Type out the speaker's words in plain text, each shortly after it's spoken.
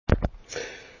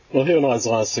Well, here in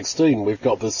Isaiah 16, we've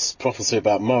got this prophecy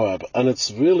about Moab, and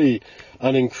it's really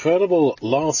an incredible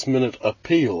last-minute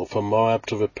appeal for Moab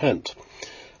to repent.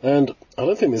 And I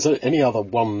don't think there's any other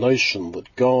one nation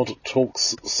that God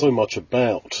talks so much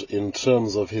about in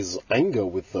terms of his anger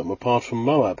with them, apart from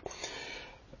Moab.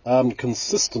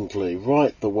 Consistently,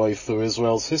 right the way through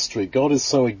Israel's history, God is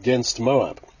so against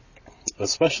Moab,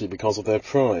 especially because of their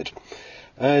pride.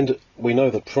 And we know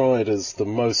that pride is the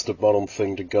most abhorrent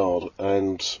thing to God,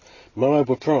 and Moab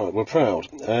were proud,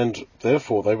 and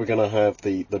therefore they were going to have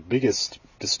the biggest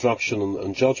destruction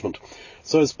and judgment.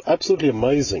 So it's absolutely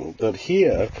amazing that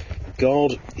here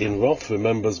God in wrath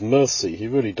remembers mercy. He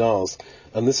really does.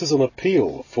 And this is an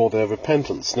appeal for their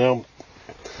repentance. Now,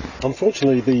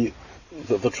 unfortunately,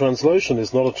 the translation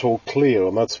is not at all clear,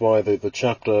 and that's why the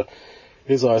chapter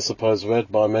is, I suppose,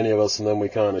 read by many of us, and then we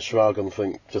kind of shrug and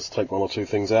think, just take one or two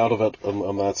things out of it,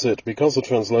 and that's it. Because the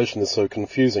translation is so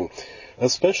confusing,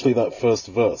 especially that first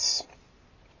verse.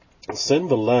 Send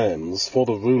the lambs for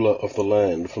the ruler of the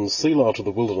land, from Selah to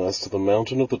the wilderness, to the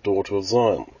mountain of the daughter of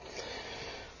Zion.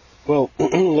 Well,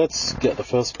 let's get the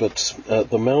first bit.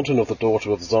 The mountain of the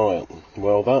daughter of Zion.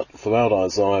 Well, that throughout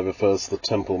Isaiah refers to the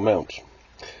Temple Mount.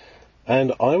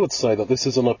 And I would say that this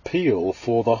is an appeal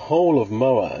for the whole of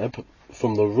Moab,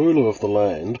 from the ruler of the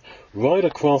land, right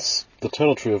across the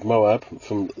territory of Moab,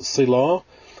 from Selah,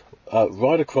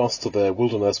 right across to their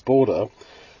wilderness border,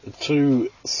 to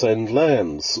send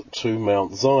lambs to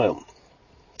Mount Zion,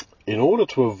 in order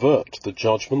to avert the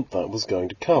judgment that was going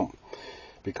to come.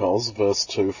 Because, verse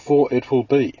 2, for it will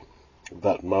be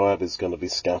that Moab is going to be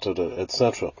scattered,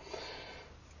 etc.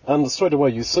 And straight away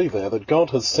you see there that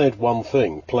God has said one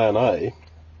thing, plan A,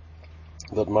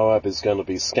 that Moab is going to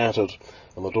be scattered,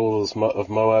 and the daughters of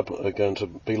Moab are going to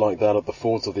be like that at the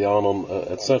fords of the Arnon,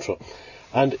 etc.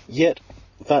 And yet,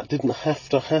 that didn't have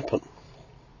to happen.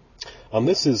 And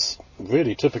this is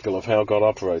really typical of how God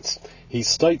operates. He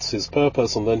states his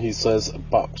purpose, and then he says,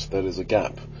 but there is a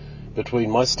gap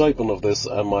between my statement of this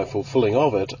and my fulfilling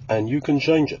of it, and you can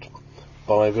change it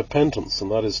by repentance,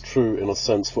 and that is true in a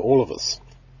sense for all of us.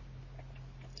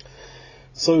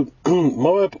 So,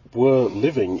 Moab were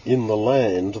living in the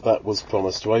land that was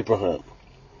promised to Abraham,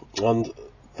 and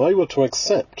they were to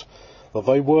accept that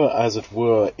they were, as it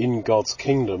were, in God's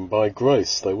kingdom by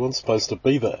grace. They weren't supposed to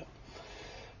be there.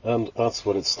 And that's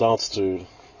what it starts to,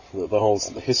 the whole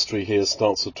history here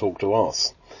starts to talk to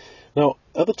us. Now,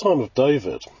 at the time of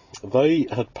David, they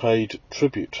had paid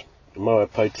tribute.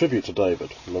 Moab paid tribute to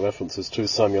David, and the reference is 2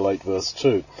 Samuel 8 verse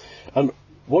 2. And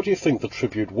what do you think the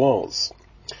tribute was?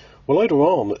 Well, later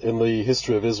on in the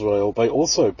history of Israel, they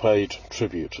also paid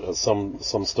tribute at some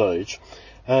stage,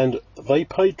 and they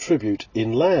paid tribute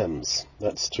in lambs.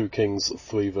 That's 2 Kings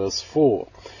 3 verse 4.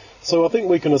 So I think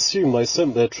we can assume they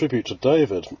sent their tribute to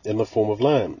David in the form of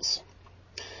lambs.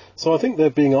 So I think they're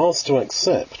being asked to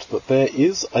accept that there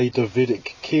is a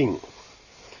Davidic king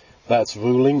that's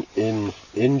ruling in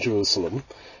Jerusalem,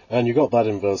 and you got that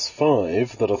in verse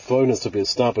 5, that a throne is to be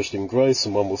established in grace,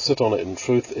 and one will sit on it in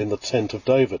truth in the tent of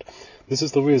David. This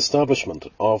is the re-establishment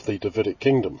of the Davidic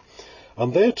kingdom.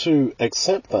 And they're to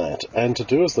accept that, and to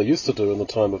do as they used to do in the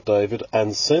time of David,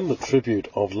 and send the tribute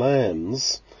of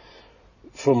lambs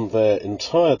from their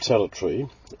entire territory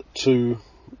to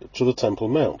the Temple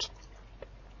Mount.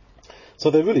 So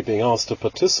they're really being asked to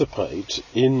participate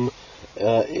in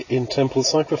temple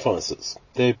sacrifices.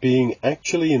 They're being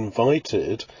actually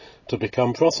invited to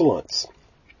become proselytes.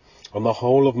 And the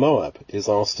whole of Moab is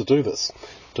asked to do this,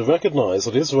 to recognize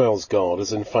that Israel's God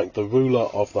is in fact the ruler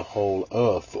of the whole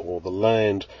earth, or the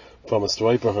land promised to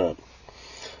Abraham.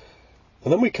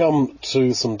 And then we come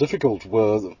to some difficult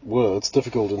words,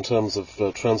 difficult in terms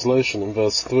of translation. In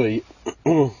verse 3,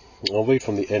 I'll read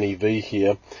from the NEV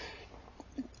here.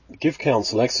 Give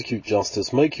counsel, execute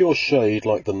justice, make your shade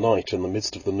like the night in the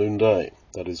midst of the noonday.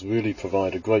 That is, really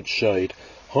provide a great shade.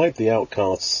 Hide the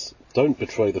outcasts, don't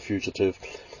betray the fugitive.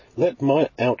 Let my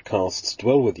outcasts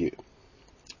dwell with you.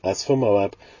 As for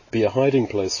Moab, be a hiding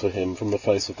place for him from the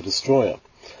face of the destroyer.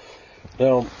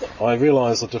 Now, I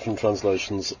realize that different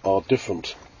translations are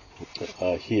different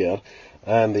here,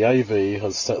 and the AV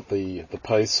has set the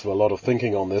pace for a lot of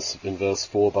thinking on this in verse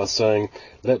 4 by saying,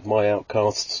 let my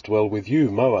outcasts dwell with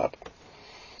you, Moab.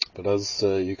 But as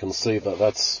you can see,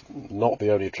 that's not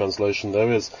the only translation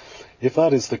there is. If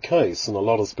that is the case, and a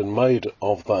lot has been made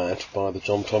of that by the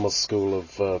John Thomas School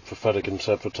of Prophetic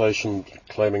Interpretation,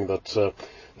 claiming that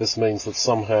this means that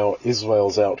somehow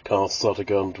Israel's outcasts are to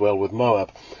go and dwell with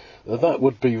Moab, that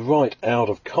would be right out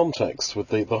of context with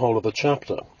the whole of the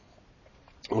chapter,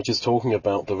 which is talking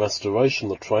about the restoration,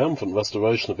 the triumphant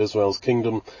restoration of Israel's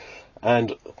kingdom,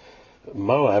 and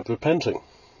Moab repenting.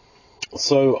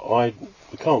 So I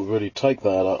can't really take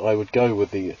that. I would go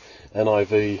with the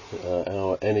NIV,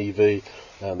 our NEV,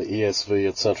 and the ESV,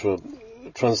 etc.,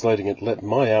 translating it, "Let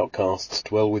my outcasts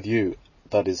dwell with you,"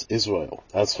 that is Israel.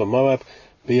 "As for Moab,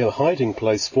 be a hiding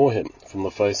place for him from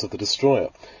the face of the destroyer."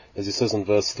 As he says in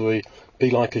verse 3, "Be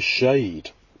like a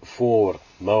shade for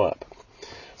Moab."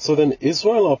 So then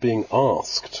Israel are being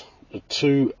asked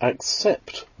to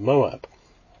accept Moab.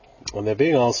 And they're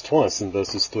being asked twice in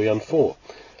verses 3 and 4.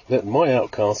 "Let my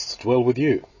outcasts dwell with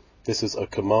you." This is a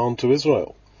command to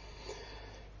Israel.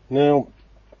 Now,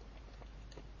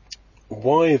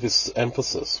 why this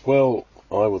emphasis? Well,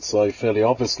 I would say fairly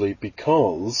obviously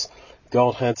because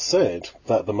God had said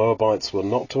that the Moabites were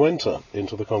not to enter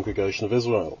into the congregation of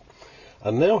Israel.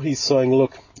 And now he's saying,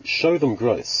 look, show them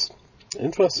grace.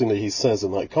 Interestingly, he says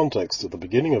in that context at the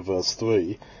beginning of verse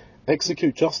 3,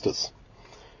 execute justice.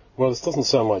 Well, this doesn't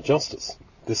sound like justice.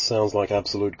 This sounds like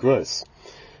absolute grace.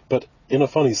 But in a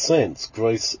funny sense,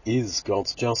 grace is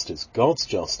God's justice. God's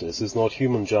justice is not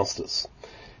human justice.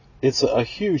 It's a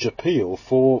huge appeal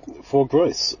for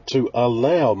grace, to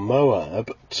allow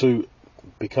Moab to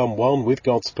become one with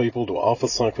God's people, to offer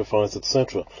sacrifice,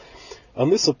 etc.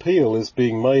 And this appeal is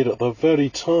being made at the very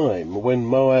time when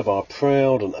Moab are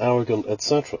proud and arrogant,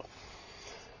 etc.,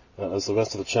 as the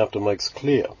rest of the chapter makes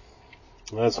clear.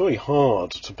 Now, it's very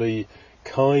hard to be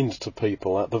kind to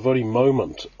people at the very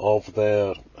moment of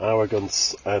their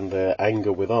arrogance and their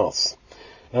anger with us.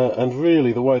 And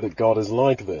really, the way that God is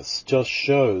like this just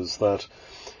shows that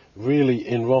really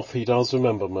in wrath he does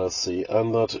remember mercy,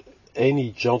 and that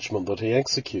any judgment that he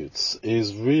executes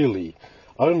is really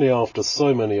only after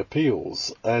so many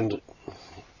appeals, and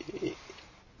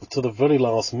to the very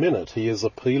last minute he is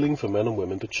appealing for men and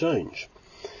women to change.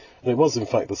 And it was in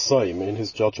fact the same in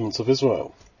his judgments of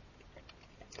Israel.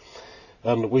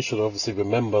 And we should obviously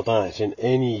remember that in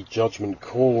any judgment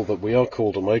call that we are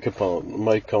called to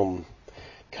make on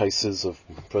cases of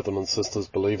brethren and sisters,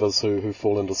 believers who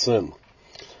fall into sin.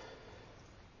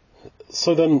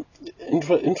 So then,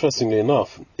 interestingly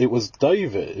enough, it was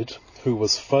David who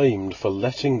was famed for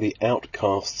letting the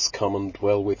outcasts come and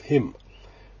dwell with him.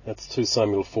 That's 2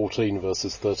 Samuel 14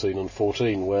 verses 13 and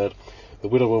 14, where the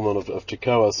widow woman of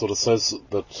Tekoa sort of says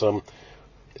that,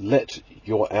 let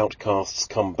your outcasts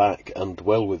come back and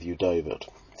dwell with you, David.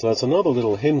 So it's another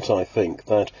little hint, I think,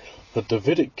 that the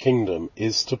Davidic kingdom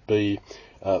is to be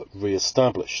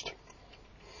re-established.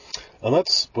 And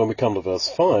that's when we come to verse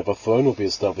 5. "A throne will be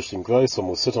established in grace, and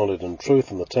will sit on it in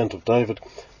truth in the tent of David,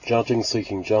 judging,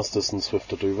 seeking justice, and swift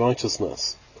to do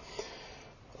righteousness."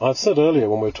 I've said earlier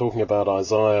when we were talking about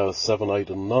Isaiah 7,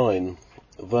 8 and 9,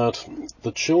 that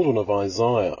the children of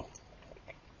Isaiah,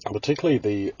 particularly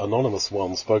the anonymous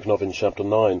one spoken of in chapter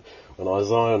 9, when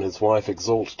Isaiah and his wife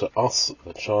exalt, "To us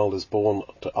a child is born,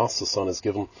 to us a son is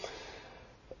given,"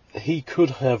 he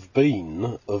could have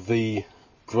been the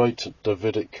great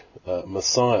Davidic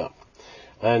Messiah.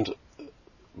 And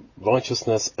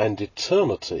righteousness and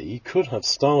eternity could have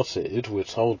started, we're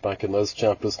told back in those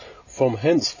chapters, from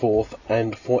henceforth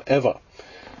and forever.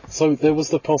 So there was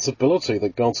the possibility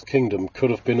that God's kingdom could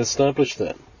have been established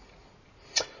then.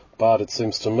 But it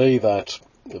seems to me that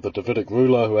the Davidic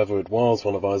ruler, whoever it was,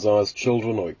 one of Isaiah's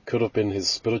children, or it could have been his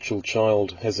spiritual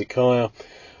child Hezekiah,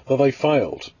 that they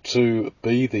failed to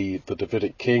be the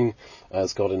Davidic king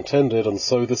as God intended, and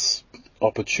so this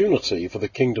opportunity for the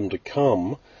kingdom to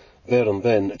come there and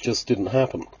then just didn't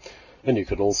happen. And you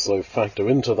could also factor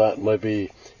into that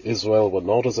maybe Israel were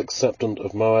not as acceptant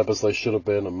of Moab as they should have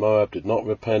been, and Moab did not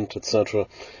repent, etc.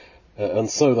 And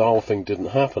so the whole thing didn't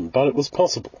happen. But it was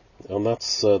possible, and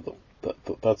that's the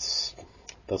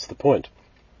point.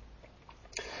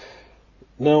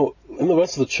 Now, in the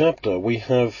rest of the chapter, we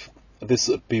have this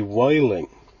bewailing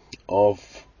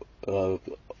of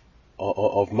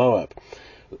Moab.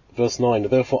 Verse 9,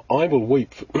 "Therefore I will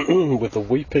weep with the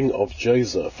weeping of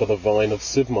Jazer for the vine of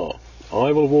Sibmar.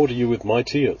 I will water you with my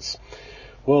tears."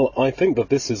 Well, I think that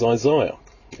this is Isaiah.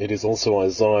 It is also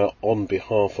Isaiah on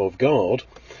behalf of God.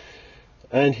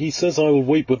 And he says, "I will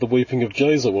weep with the weeping of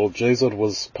Jazer." Well, Jazer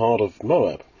was part of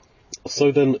Moab.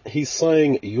 So then he's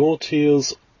saying, your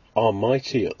tears are my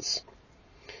tears.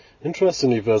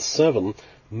 Interestingly, verse 7,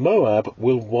 "Moab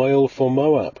will wail for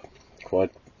Moab."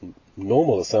 Quite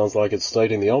normal. It sounds like it's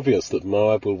stating the obvious, that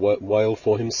Moab will wail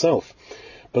for himself.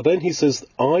 But then he says,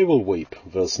 "I will weep,"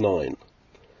 verse 9.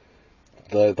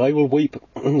 They will weep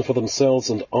for themselves,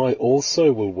 and I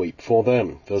also will weep for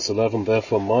them. Verse 11,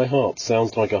 "Therefore my heart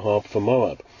sounds like a harp for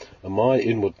Moab, and my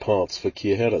inward parts for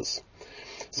Kirheres."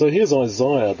 So here's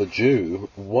Isaiah the Jew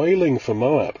wailing for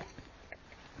Moab,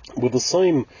 with the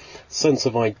same sense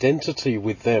of identity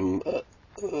with them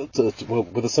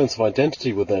with a sense of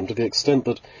identity with them, to the extent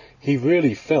that he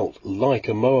really felt like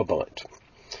a Moabite.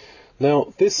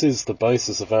 Now, this is the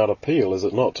basis of our appeal, is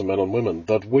it not, to men and women,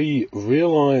 that we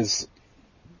realise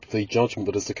the judgment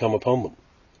that is to come upon them.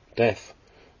 Death,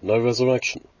 no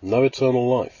resurrection, no eternal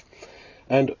life.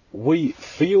 And we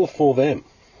feel for them.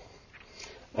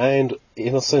 And,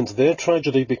 in a sense, their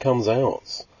tragedy becomes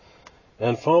ours.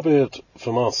 And far be it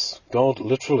from us, God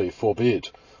literally forbid,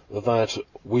 that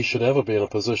we should ever be in a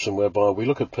position whereby we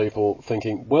look at people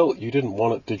thinking, well, you didn't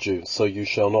want it, did you? So you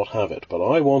shall not have it. But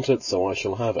I want it, so I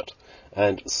shall have it.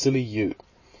 And silly you.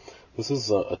 This is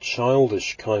a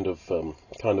childish kind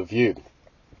of view.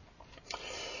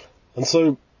 And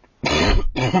so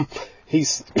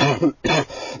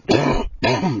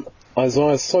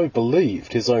Isaiah so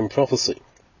believed his own prophecy,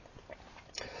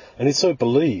 and he so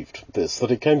believed this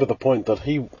that it came to the point that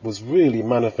he was really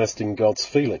manifesting God's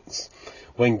feelings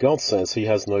when God says he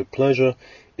has no pleasure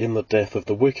in the death of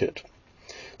the wicked.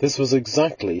 This was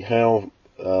exactly how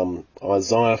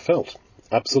Isaiah felt,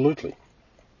 absolutely.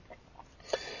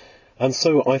 And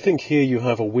so I think here you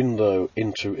have a window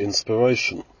into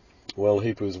inspiration. Well,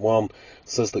 Hebrews 1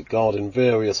 says that God in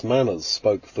various manners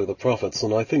spoke through the prophets,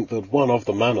 and I think that one of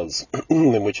the manners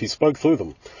in which he spoke through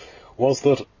them was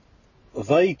that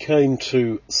they came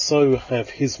to so have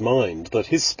his mind that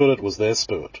his spirit was their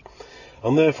spirit,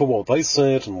 and therefore what they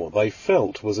said and what they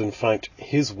felt was in fact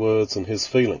his words and his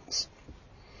feelings.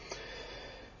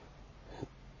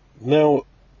 Now,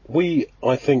 we,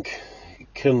 I think,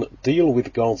 can deal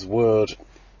with God's word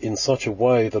in such a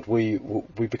way that we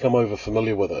become over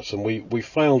familiar with it, and we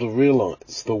fail to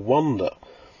realise the wonder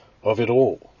of it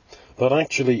all. That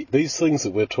actually these things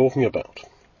that we're talking about,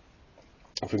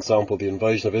 for example, the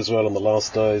invasion of Israel in the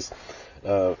last days,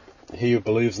 he who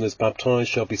believes and is baptized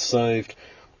shall be saved,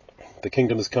 the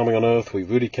kingdom is coming on earth, we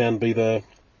really can be there.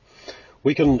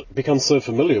 We can become so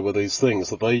familiar with these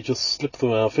things that they just slip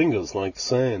through our fingers like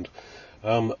sand,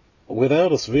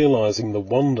 without us realising the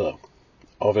wonder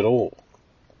of it all.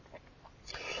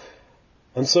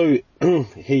 And so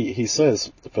he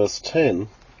says, verse 10,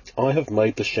 I have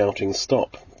made the shouting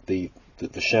stop, the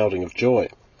shouting of joy.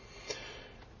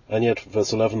 And yet,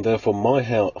 verse 11, therefore my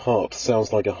heart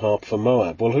sounds like a harp for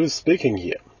Moab. Well, who's speaking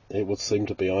here? It would seem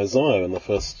to be Isaiah in the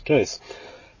first case.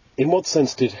 In what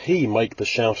sense did he make the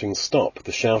shouting stop,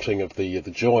 the shouting of the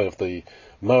joy of the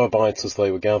Moabites as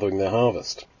they were gathering their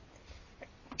harvest?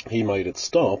 He made it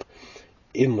stop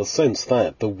in the sense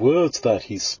that the words that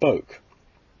he spoke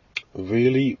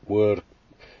really were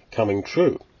coming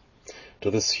true to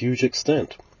this huge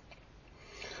extent.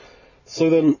 So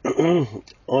then,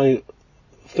 I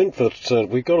think that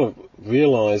we've got to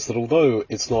realise that although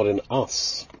it's not in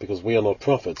us, because we are not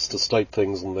prophets, to state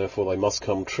things and therefore they must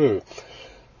come true,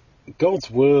 God's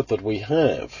word that we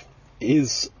have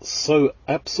is so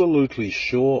absolutely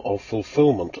sure of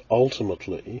fulfilment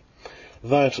ultimately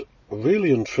that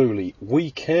really and truly we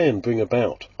can bring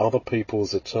about other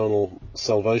people's eternal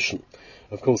salvation.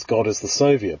 Of course, God is the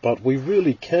Saviour, but we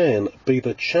really can be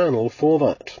the channel for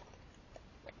that.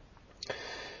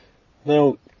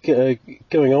 Now,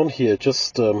 going on here,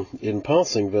 just in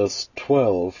passing, verse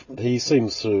 12, he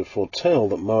seems to foretell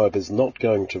that Moab is not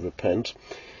going to repent.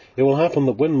 It will happen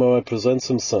that when Moab presents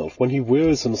himself, when he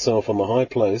wearies himself on the high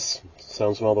place,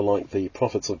 sounds rather like the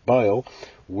prophets of Baal,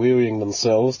 wearying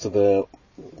themselves to their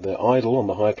idol on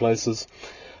the high places,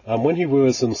 and when he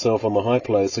wearies himself on the high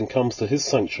place and comes to his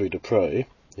sanctuary to pray,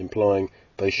 implying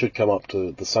they should come up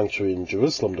to the sanctuary in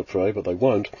Jerusalem to pray, but they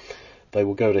won't, they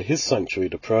will go to his sanctuary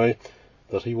to pray,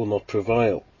 that he will not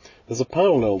prevail. There's a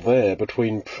parallel there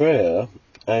between prayer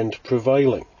and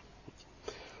prevailing.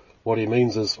 What he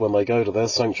means is when they go to their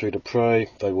sanctuary to pray,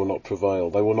 they will not prevail,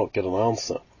 they will not get an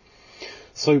answer.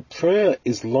 So prayer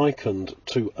is likened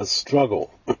to a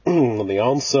struggle, and the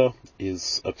answer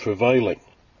is a prevailing.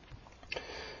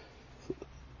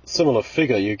 Similar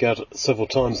figure you get several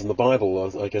times in the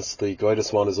Bible. I guess the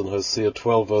greatest one is in Hosea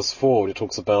 12 verse 4, where it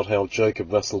talks about how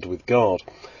Jacob wrestled with God.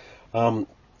 And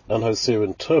Hosea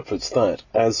interprets that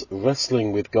as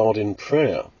wrestling with God in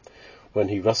prayer. When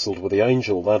he wrestled with the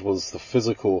angel, that was the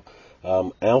physical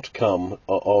outcome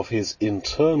of his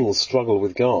internal struggle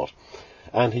with God.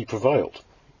 And he prevailed,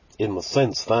 in the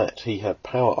sense that he had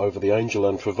power over the angel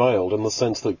and prevailed, in the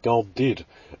sense that God did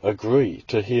agree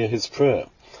to hear his prayer.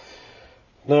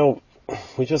 Now,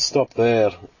 we just stop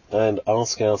there and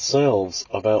ask ourselves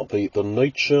about the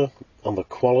nature and the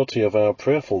quality of our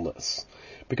prayerfulness.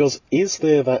 Because is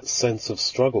there that sense of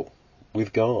struggle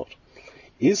with God?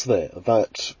 Is there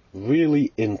that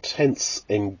really intense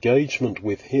engagement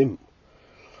with him?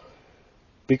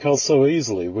 because so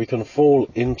easily we can fall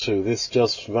into this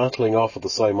just rattling off of the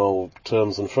same old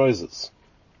terms and phrases.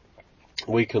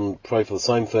 We can pray for the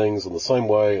same things in the same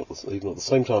way, even at the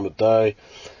same time of day,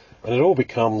 and it all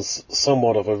becomes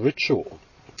somewhat of a ritual.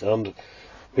 And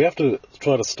we have to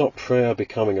try to stop prayer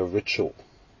becoming a ritual.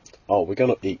 Oh, we're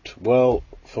going to eat. Well,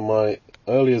 from my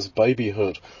earliest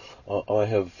babyhood, I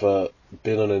have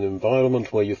been in an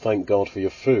environment where you thank God for your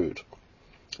food.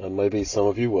 And maybe some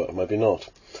of you were, maybe not.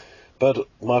 But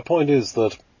my point is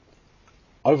that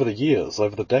over the years,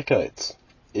 over the decades,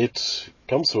 it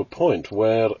comes to a point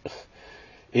where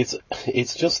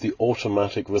it's just the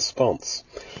automatic response.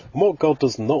 And what God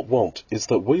does not want is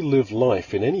that we live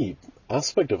life in any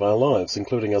aspect of our lives,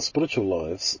 including our spiritual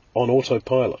lives, on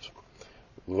autopilot,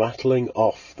 rattling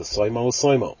off the same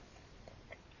old.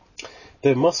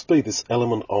 There must be this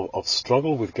element of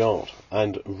struggle with God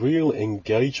and real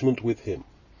engagement with Him.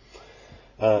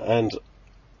 And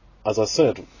as I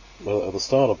said at the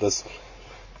start of this,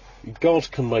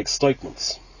 God can make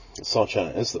statements such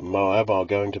as that Moab are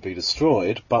going to be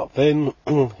destroyed, but then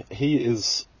He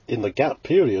is in the gap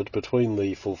period between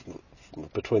the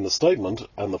statement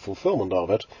and the fulfillment of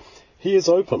it. He is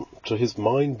open to His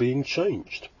mind being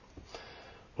changed.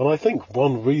 And I think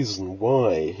one reason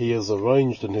why He has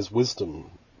arranged in His wisdom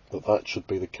that should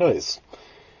be the case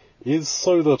is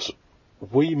so that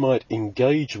we might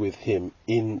engage with Him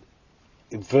in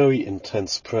very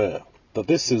intense prayer. That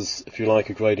this is, if you like,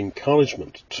 a great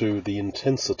encouragement to the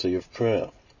intensity of prayer.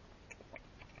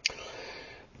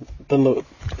 Then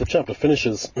the chapter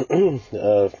finishes,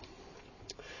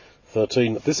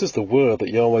 13, this is the word that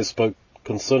Yahweh spoke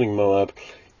concerning Moab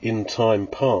in time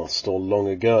past, or long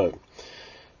ago.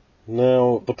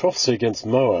 Now, the prophecy against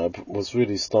Moab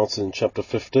really started in chapter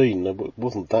 15. It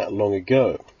wasn't that long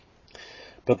ago.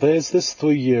 But there's this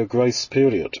 3-year grace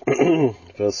period.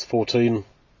 Verse 14,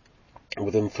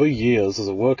 within 3 years, as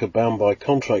a worker bound by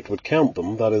contract would count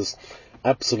them, that is,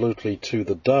 absolutely to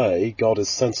the day, God is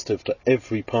sensitive to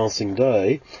every passing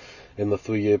day in the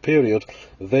 3-year period,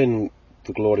 then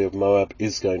the glory of Moab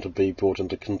is going to be brought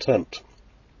into contempt.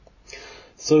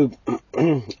 So,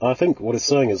 I think what it's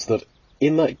saying is that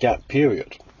in that gap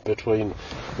period between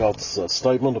God's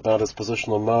statement about His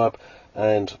position on Moab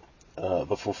and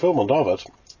the fulfillment of it,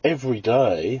 every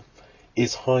day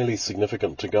is highly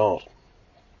significant to God,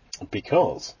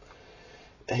 because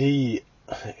He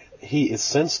is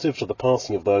sensitive to the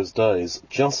passing of those days,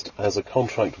 just as a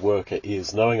contract worker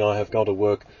is, knowing I have got to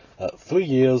work 3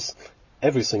 years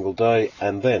every single day,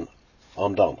 and then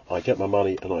I'm done. I get my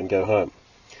money and I can go home.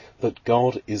 That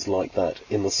God is like that,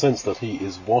 in the sense that He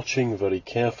is watching very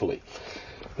carefully.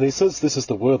 And He says this is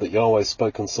the word that Yahweh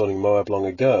spoke concerning Moab long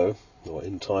ago, or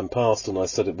in time past, and I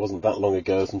said it wasn't that long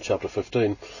ago, it's in chapter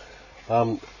 15.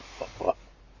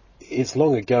 It's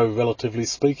long ago, relatively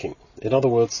speaking. In other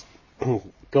words,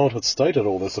 God had stated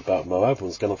all this about Moab and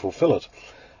was going to fulfill it.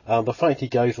 The fact He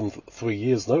gave them 3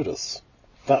 years' notice,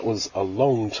 that was a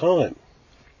long time,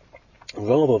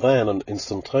 rather than an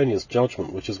instantaneous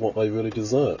judgment, which is what they really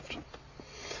deserved.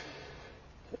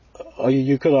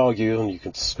 You could argue, and you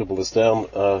could scribble this down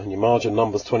in your margin,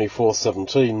 Numbers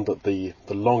 24:17, that the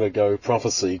long ago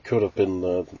prophecy could have been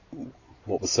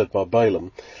what was said by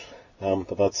Balaam,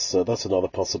 but that's another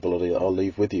possibility I'll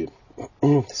leave with you.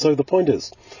 So the point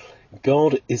is,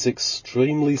 God is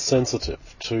extremely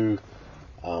sensitive to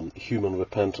human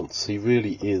repentance. He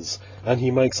really is. And He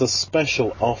makes a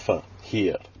special offer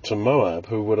here to Moab,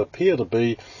 who would appear to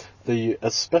be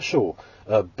a special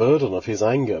burden of His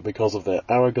anger because of their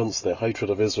arrogance, their hatred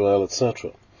of Israel,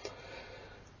 etc.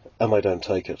 And they don't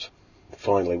take it.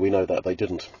 Finally, we know that they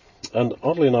didn't. And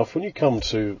oddly enough, when you come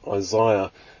to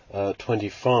Isaiah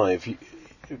 25,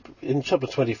 in chapter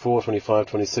 24, 25,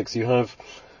 26, you have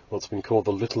what's been called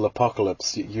the little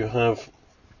apocalypse. You have,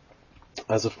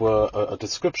 as it were, a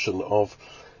description of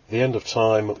the end of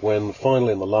time, when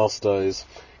finally in the last days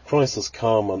Christ has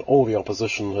come and all the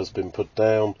opposition has been put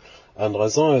down, and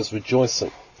Isaiah is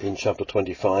rejoicing in chapter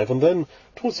 25. And then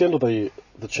towards the end of the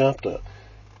chapter,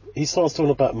 he starts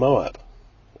talking about Moab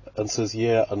and says,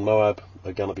 yeah, and Moab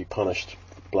are going to be punished,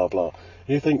 blah blah.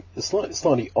 And you think it's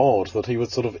slightly odd that he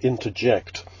would sort of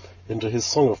interject into his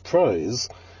song of praise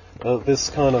this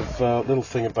kind of little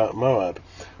thing about Moab.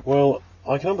 Well,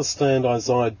 I can understand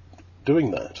Isaiah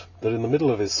doing that in the middle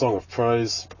of his song of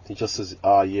praise, he just says,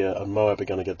 yeah, and Moab are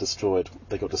going to get destroyed.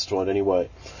 They got destroyed anyway.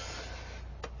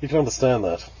 You can understand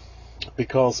that,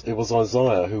 because it was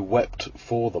Isaiah who wept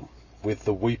for them, with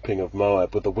the weeping of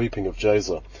Moab, with the weeping of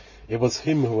Jazer. It was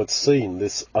him who had seen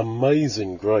this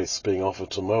amazing grace being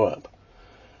offered to Moab.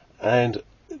 And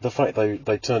the fact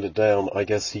they turned it down, I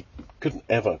guess he couldn't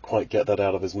ever quite get that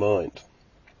out of his mind.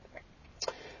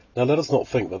 Now let us not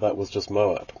think that that was just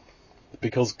Moab,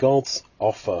 because God's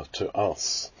offer to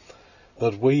us,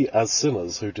 that we as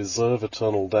sinners who deserve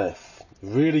eternal death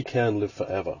really can live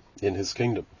forever in his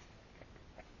kingdom.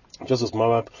 Just as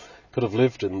Moab could have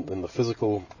lived in the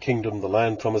physical kingdom, the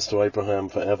land promised to Abraham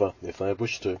forever, if they had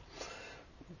wished to.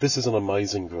 This is an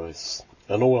amazing grace,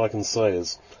 and all I can say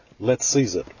is, let's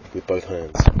seize it with both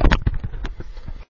hands.